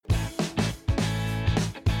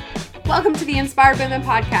Welcome to the Inspired Women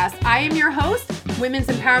Podcast. I am your host, women's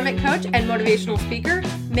empowerment coach and motivational speaker,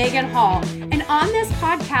 Megan Hall. And on this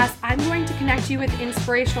podcast, I'm going to connect you with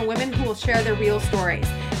inspirational women who will share their real stories.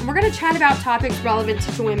 And we're going to chat about topics relevant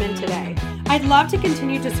to women today. I'd love to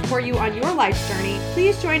continue to support you on your life's journey.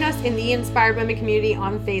 Please join us in the Inspired Women community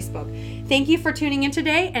on Facebook. Thank you for tuning in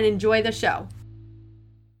today and enjoy the show.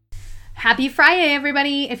 Happy Friday,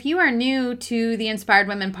 everybody. If you are new to the Inspired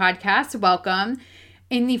Women Podcast, welcome.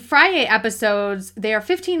 In the Friday episodes, they are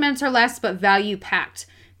 15 minutes or less, but value-packed.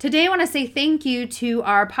 Today, I want to say thank you to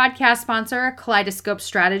our podcast sponsor, Kaleidoscope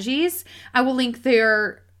Strategies. I will link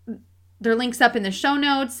their links up in the show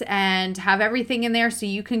notes and have everything in there so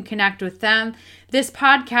you can connect with them. This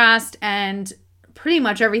podcast and pretty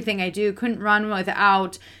much everything I do couldn't run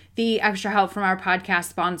without the extra help from our podcast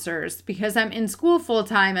sponsors. Because I'm in school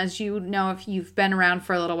full-time, as you know if you've been around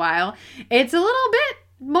for a little while, it's a little bit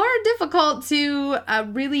more difficult to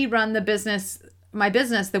really run my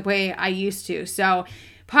business the way I used to. So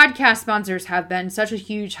podcast sponsors have been such a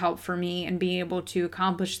huge help for me in being able to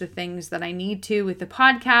accomplish the things that I need to with the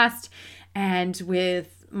podcast and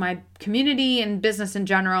with my community and business in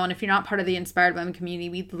general. And if you're not part of the Inspired Women community,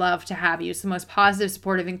 we'd love to have you. It's the most positive,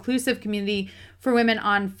 supportive, inclusive community for women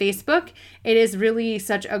on Facebook. It is really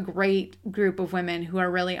such a great group of women who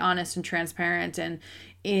are really honest and transparent and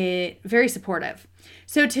very supportive.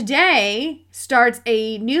 So today starts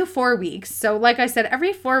a new 4 weeks. So like I said,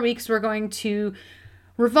 every 4 weeks we're going to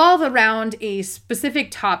revolve around a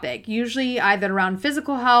specific topic, usually either around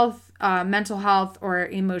physical health, mental health, or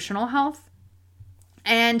emotional health.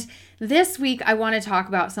 And this week I want to talk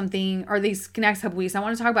about something, or these next couple weeks, I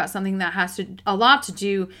want to talk about something that has a lot to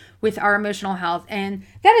do with our emotional health, and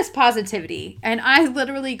that is positivity. And I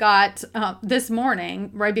literally got this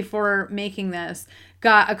morning, right before making this,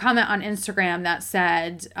 got a comment on Instagram that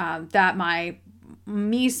said that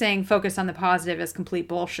me saying focus on the positive is complete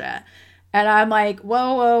bullshit. And I'm like,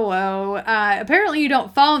 whoa. Apparently you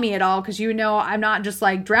don't follow me at all because you know I'm not just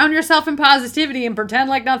like drown yourself in positivity and pretend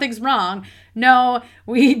like nothing's wrong. No,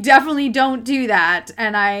 we definitely don't do that.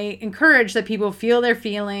 And I encourage that people feel their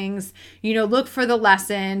feelings, look for the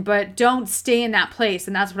lesson, but don't stay in that place.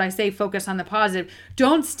 And that's what I say, focus on the positive.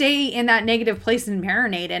 Don't stay in that negative place and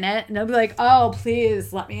marinate in it. And they'll be like, oh,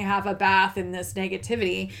 please let me have a bath in this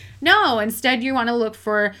negativity. No, instead you want to look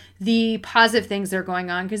for the positive things that are going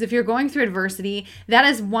on. Because if you're going through adversity, that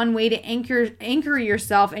is one way to anchor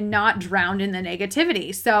yourself and not drown in the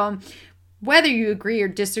negativity. So whether you agree or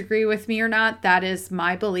disagree with me or not, that is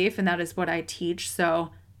my belief and that is what I teach. So,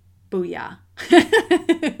 booyah.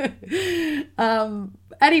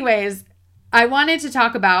 Anyways, I wanted to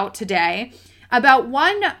talk about today about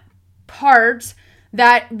one part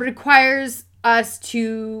that requires us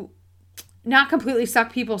to not completely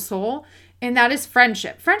suck people's soul, and that is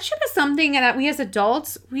friendship. Friendship is something that we as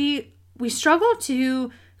adults, we struggle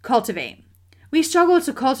to cultivate. We struggle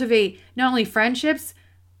to cultivate not only friendships,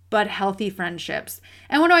 but healthy friendships.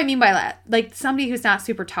 And what do I mean by that? Like somebody who's not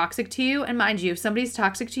super toxic to you. And mind you, if somebody's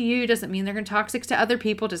toxic to you, doesn't mean they're going to toxic to other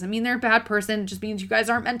people. Doesn't mean they're a bad person. It just means you guys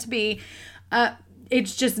aren't meant to be.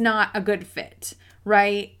 It's just not a good fit,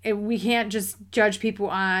 right? We can't just judge people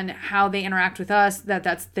on how they interact with us,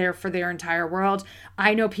 that's there for their entire world.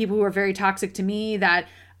 I know people who are very toxic to me that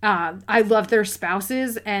I love their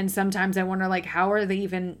spouses, and sometimes I wonder, like, how are they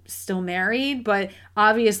even still married? But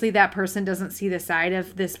obviously that person doesn't see the side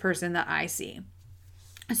of this person that I see.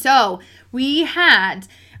 So we had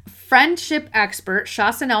friendship expert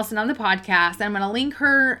Shasta Nelson on the podcast, and I'm going to link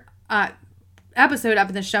her episode up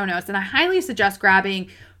in the show notes, and I highly suggest grabbing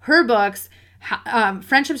her books,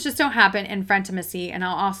 Friendships Just Don't Happen and Frientimacy, and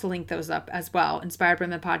I'll also link those up as well,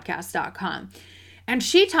 inspiredwomenpodcast.com. And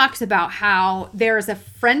she talks about how there is a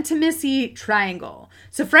frientimacy triangle.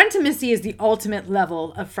 So frientimacy is the ultimate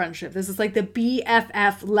level of friendship. This is like the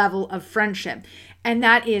BFF level of friendship. And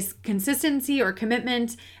that is consistency or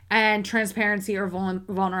commitment and transparency or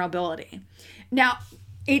vulnerability. Now,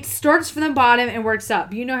 it starts from the bottom and works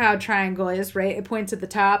up. You know how a triangle is, right? It points at the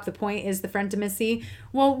top. The point is the frientimacy.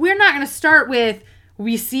 Well, we're not going to start with,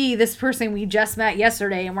 we see this person we just met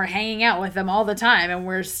yesterday and we're hanging out with them all the time and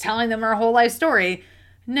we're telling them our whole life story.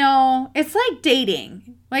 No, it's like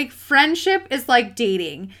dating. Like friendship is like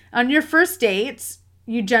dating. On your first dates,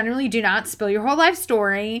 you generally do not spill your whole life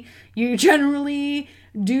story. You generally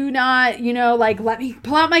do not, let me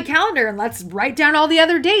pull out my calendar and let's write down all the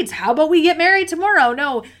other dates. How about we get married tomorrow?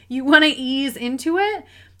 No, you want to ease into it.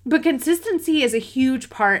 But consistency is a huge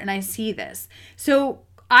part, and I see this. So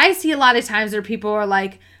I see a lot of times where people are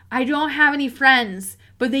like, I don't have any friends,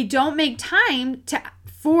 but they don't make time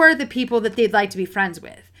for the people that they'd like to be friends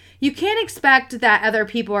with. you can't expect that other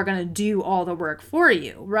people are going to do all the work for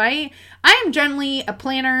you, right? I am generally a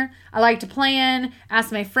planner. I like to plan.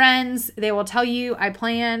 Ask my friends. They will tell you I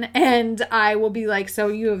plan, and I will be like, so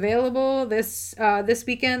you available this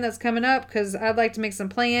weekend that's coming up? Because I'd like to make some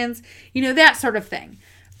plans, that sort of thing.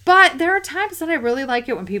 But there are times that I really like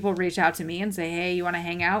it when people reach out to me and say, hey, you want to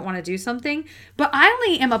hang out, want to do something? But I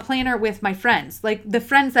only am a planner with my friends, like the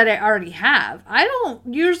friends that I already have. I don't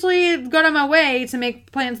usually go out of my way to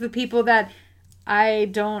make plans with people that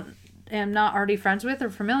I am not already friends with or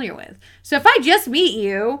familiar with. So if I just meet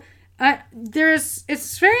you,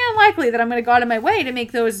 it's very unlikely that I'm going to go out of my way to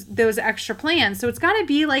make those extra plans. So it's got to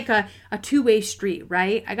be like a two-way street,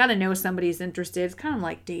 right? I got to know somebody's interested. It's kind of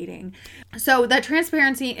like dating. So that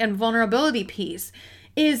transparency and vulnerability piece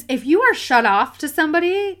is, if you are shut off to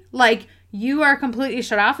somebody, like you are completely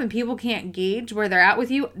shut off and people can't gauge where they're at with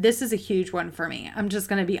you, this is a huge one for me. I'm just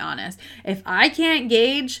going to be honest. If I can't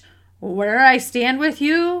gauge where I stand with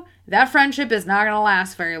you, that friendship is not going to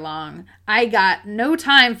last very long. I got no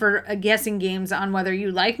time for guessing games on whether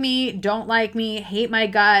you like me, don't like me, hate my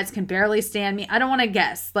guts, can barely stand me. I don't want to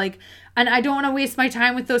guess. And I don't want to waste my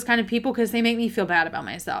time with those kind of people because they make me feel bad about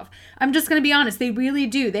myself. I'm just going to be honest. They really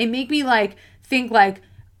do. They make me think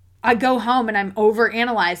I go home and I'm over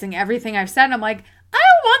analyzing everything I've said. And I'm like, I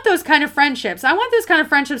don't want those kind of friendships. I want those kind of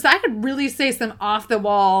friendships that I could really say some off the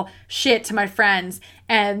wall shit to my friends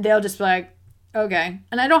and they'll just be like, okay.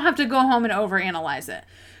 And I don't have to go home and overanalyze it.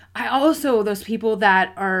 I also, those people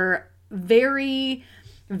that are very,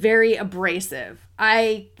 very abrasive.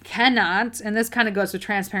 I cannot, and this kind of goes with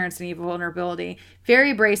transparency and vulnerability,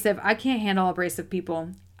 very abrasive. I can't handle abrasive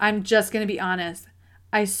people. I'm just going to be honest.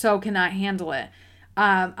 I so cannot handle it.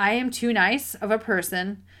 I am too nice of a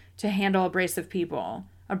person to handle abrasive people.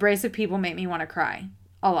 Abrasive people make me want to cry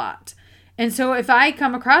a lot. And so if I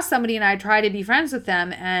come across somebody and I try to be friends with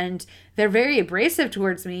them and they're very abrasive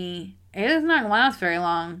towards me, it is not going to last very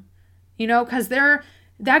long. Because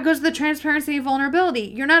that goes to the transparency and vulnerability.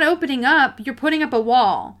 You're not opening up, you're putting up a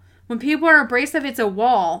wall. When people are abrasive, it's a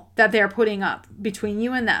wall that they're putting up between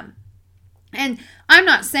you and them. And I'm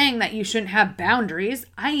not saying that you shouldn't have boundaries.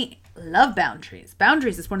 I love boundaries.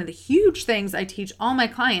 Boundaries is one of the huge things I teach all my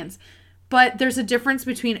clients. But there's a difference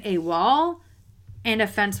between a wall and a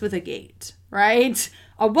fence with a gate, right?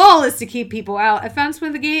 A wall is to keep people out. A fence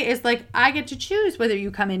with a gate is like, I get to choose whether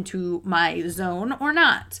you come into my zone or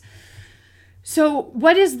not. So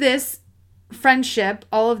what does this friendship,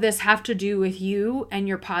 all of this have to do with you and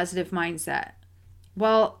your positive mindset?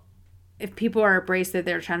 Well, if people are abrasive,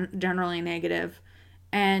 they're generally negative.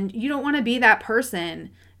 And you don't want to be that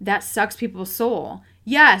person that sucks people's soul.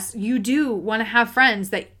 Yes, you do want to have friends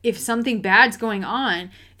that if something bad's going on,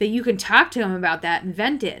 that you can talk to them about that and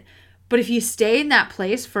vent it. But if you stay in that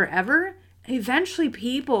place forever, eventually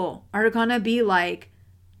people are going to be like,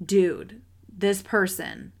 dude, this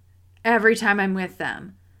person, every time I'm with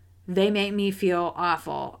them, they make me feel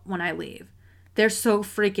awful when I leave. They're so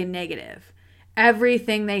freaking negative.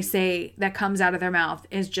 Everything they say that comes out of their mouth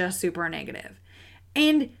is just super negative.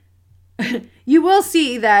 And you will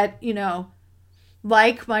see that,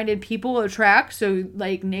 like-minded people attract. So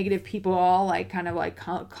negative people all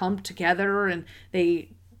come together and they,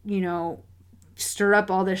 stir up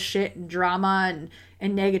all this shit and drama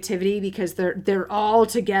and negativity because they're all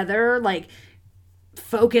together,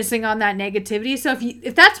 focusing on that negativity. So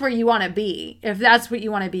if that's where you want to be, if that's what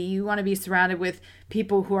you want to be, you want to be surrounded with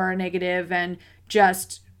people who are negative and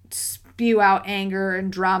just spew out anger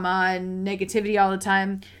and drama and negativity all the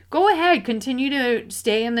time, go ahead, continue to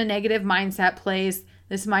stay in the negative mindset place.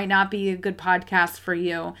 This might not be a good podcast for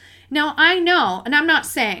you. Now, I know, and I'm not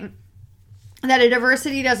saying that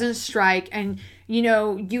adversity doesn't strike and, you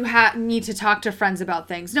need to talk to friends about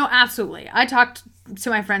things. No, absolutely. I talk to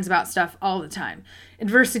my friends about stuff all the time.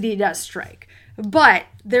 Adversity does strike. But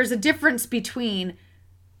there's a difference between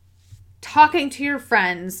talking to your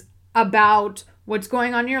friends about what's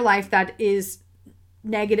going on in your life that is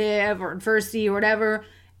negative or adversity or whatever,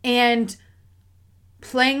 and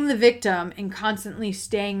playing the victim and constantly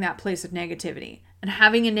staying that place of negativity and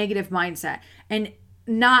having a negative mindset and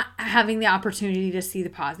not having the opportunity to see the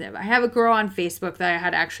positive. I have a girl on Facebook that I had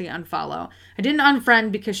to actually unfollow. I didn't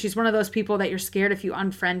unfriend because she's one of those people that you're scared if you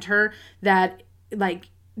unfriend her that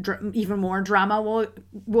even more drama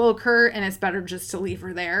will occur, and it's better just to leave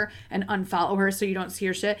her there and unfollow her so you don't see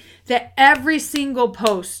her shit. That every single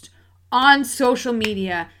post on social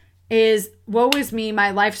media is, woe is me, my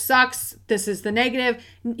life sucks, this is the negative.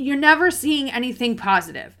 You're never seeing anything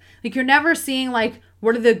positive. You're never seeing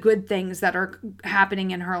what are the good things that are happening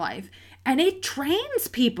in her life. And it drains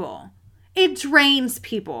people. It drains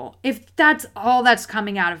people if that's all that's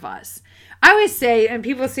coming out of us. I always say, and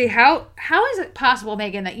people say, how is it possible,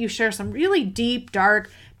 Megan, that you share some really deep, dark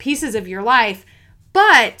pieces of your life,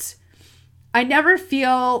 but I never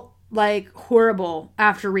feel like horrible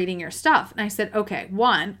after reading your stuff? And I said, okay,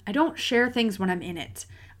 one, I don't share things when I'm in it.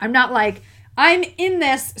 I'm not like, I'm in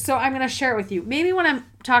this, so I'm going to share it with you. Maybe when I'm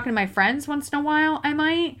talking to my friends once in a while, I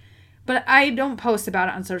might, but I don't post about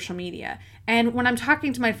it on social media. And when I'm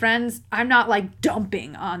talking to my friends, I'm not like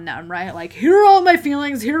dumping on them, right? Like, here are all my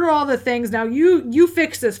feelings. Here are all the things. Now you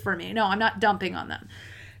fix this for me. No, I'm not dumping on them.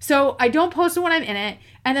 So I don't post it when I'm in it.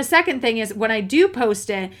 And the second thing is when I do post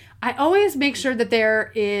it, I always make sure that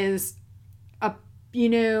there is a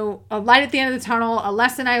light at the end of the tunnel, a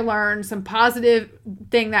lesson I learned, some positive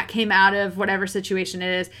thing that came out of whatever situation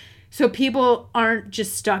it is. So people aren't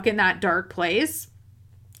just stuck in that dark place.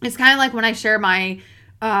 It's kind of like when I share my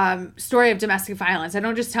story of domestic violence. I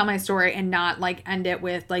don't just tell my story and not like end it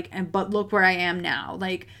with like, but look where I am now.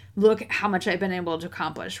 Like, look how much I've been able to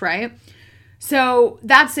accomplish, right? So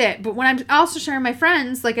that's it. But when I'm also sharing my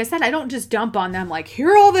friends, like I said, I don't just dump on them like,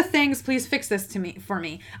 here are all the things, please fix this for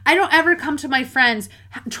me. I don't ever come to my friends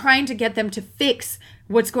trying to get them to fix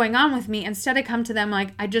what's going on with me. Instead, I come to them like,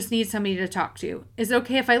 I just need somebody to talk to. Is it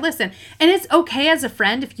okay if I listen? And it's okay as a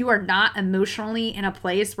friend if you are not emotionally in a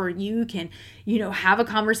place where you can, have a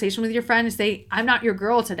conversation with your friend and say, I'm not your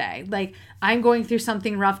girl today. Like, I'm going through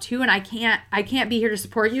something rough too, and I can't be here to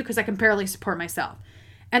support you because I can barely support myself.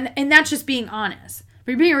 And that's just being honest.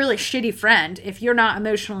 But you're being a really shitty friend if you're not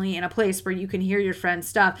emotionally in a place where you can hear your friend's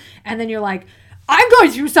stuff. And then you're like, I'm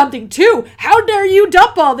going through something too. How dare you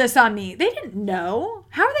dump all this on me? They didn't know.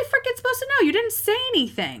 How are they freaking supposed to know? You didn't say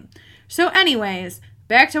anything. So anyways,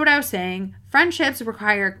 back to what I was saying. Friendships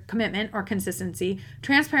require commitment or consistency,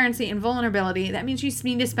 transparency, and vulnerability. That means you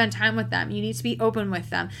need to spend time with them. You need to be open with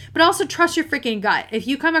them. But also trust your freaking gut. If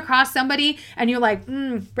you come across somebody and you're like,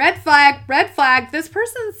 red flag, this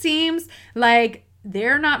person seems like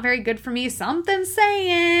they're not very good for me. Something's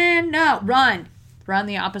saying, no, run. Run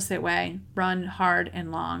the opposite way. Run hard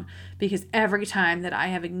and long. Because every time that I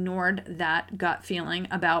have ignored that gut feeling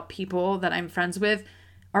about people that I'm friends with,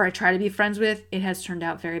 or I try to be friends with, it has turned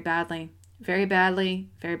out very badly. Very badly,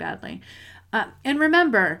 very badly. And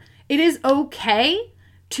remember, it is okay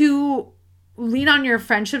to lean on your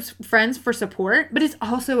friends for support, but it's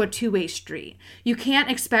also a two-way street. You can't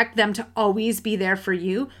expect them to always be there for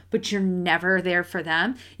you, but you're never there for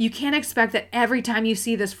them. You can't expect that every time you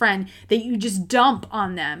see this friend that you just dump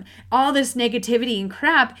on them all this negativity and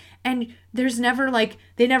crap, and there's never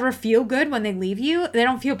they never feel good when they leave you. They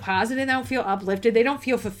don't feel positive. They don't feel uplifted. They don't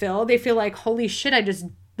feel fulfilled. They feel like, holy shit, I just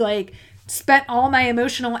spent all my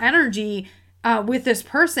emotional energy with this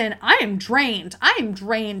person. I am drained. I am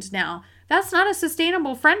drained now. That's not a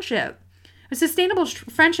sustainable friendship. A sustainable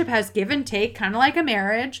friendship has give and take, kind of like a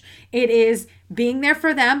marriage. It is being there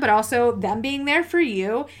for them, but also them being there for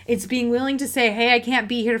you. It's being willing to say, hey, I can't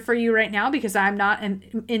be here for you right now because I'm not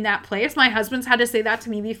in that place. My husband's had to say that to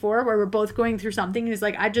me before, where we're both going through something. And he's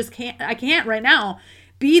like, I can't right now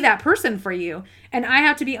be that person for you. And I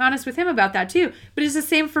have to be honest with him about that too. But it's the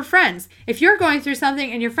same for friends. If you're going through something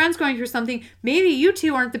and your friend's going through something, maybe you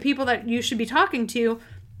two aren't the people that you should be talking to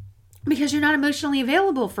because you're not emotionally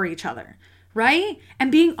available for each other, right?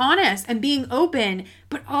 And being honest and being open,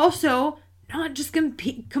 but also not just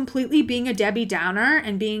completely being a Debbie Downer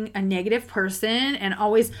and being a negative person and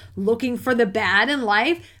always looking for the bad in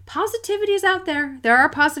life. Positivity is out there. There are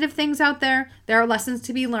positive things out there. There are lessons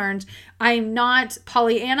to be learned. I'm not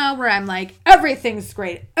Pollyanna where I'm like, everything's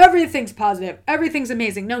great. Everything's positive. Everything's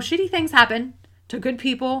amazing. No, shitty things happen to good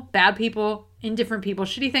people, bad people, indifferent people.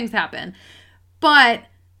 Shitty things happen. But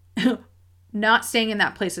not staying in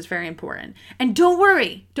that place is very important. And don't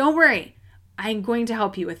worry. I'm going to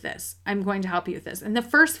help you with this. And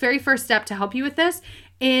the very first step to help you with this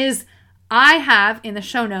is I have in the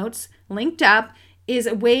show notes linked up is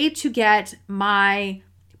a way to get my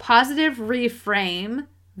positive reframe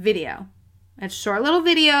video. It's a short little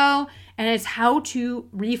video and it's how to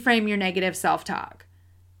reframe your negative self-talk.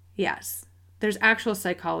 Yes, there's actual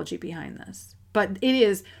psychology behind this. But it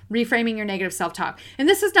is reframing your negative self-talk. And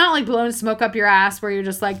this is not like blowing smoke up your ass where you're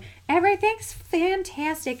just like, everything's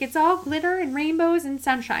fantastic. It's all glitter and rainbows and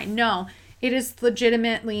sunshine. No, it is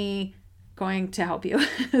legitimately going to help you.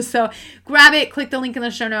 So grab it, click the link in the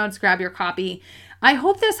show notes, grab your copy. I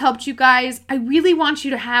hope this helped you guys. I really want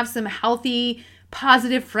you to have some healthy,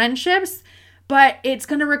 positive friendships. But it's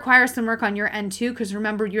going to require some work on your end too, because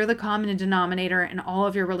remember, you're the common denominator in all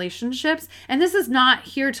of your relationships. And this is not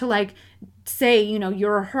here to say,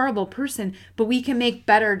 you're a horrible person, but we can make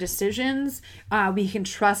better decisions. We can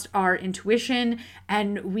trust our intuition,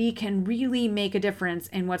 and we can really make a difference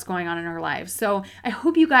in what's going on in our lives. So I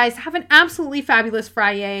hope you guys have an absolutely fabulous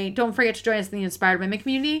Friday. Don't forget to join us in the Inspired Women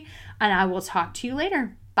community, and I will talk to you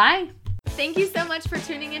later. Bye. Thank you so much for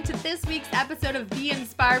tuning into this week's episode of the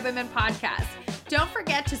Inspired Women podcast. Don't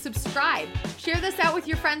forget to subscribe, share this out with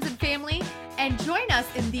your friends and family, and join us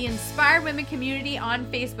in the Inspired Women community on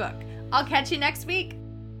Facebook. I'll catch you next week.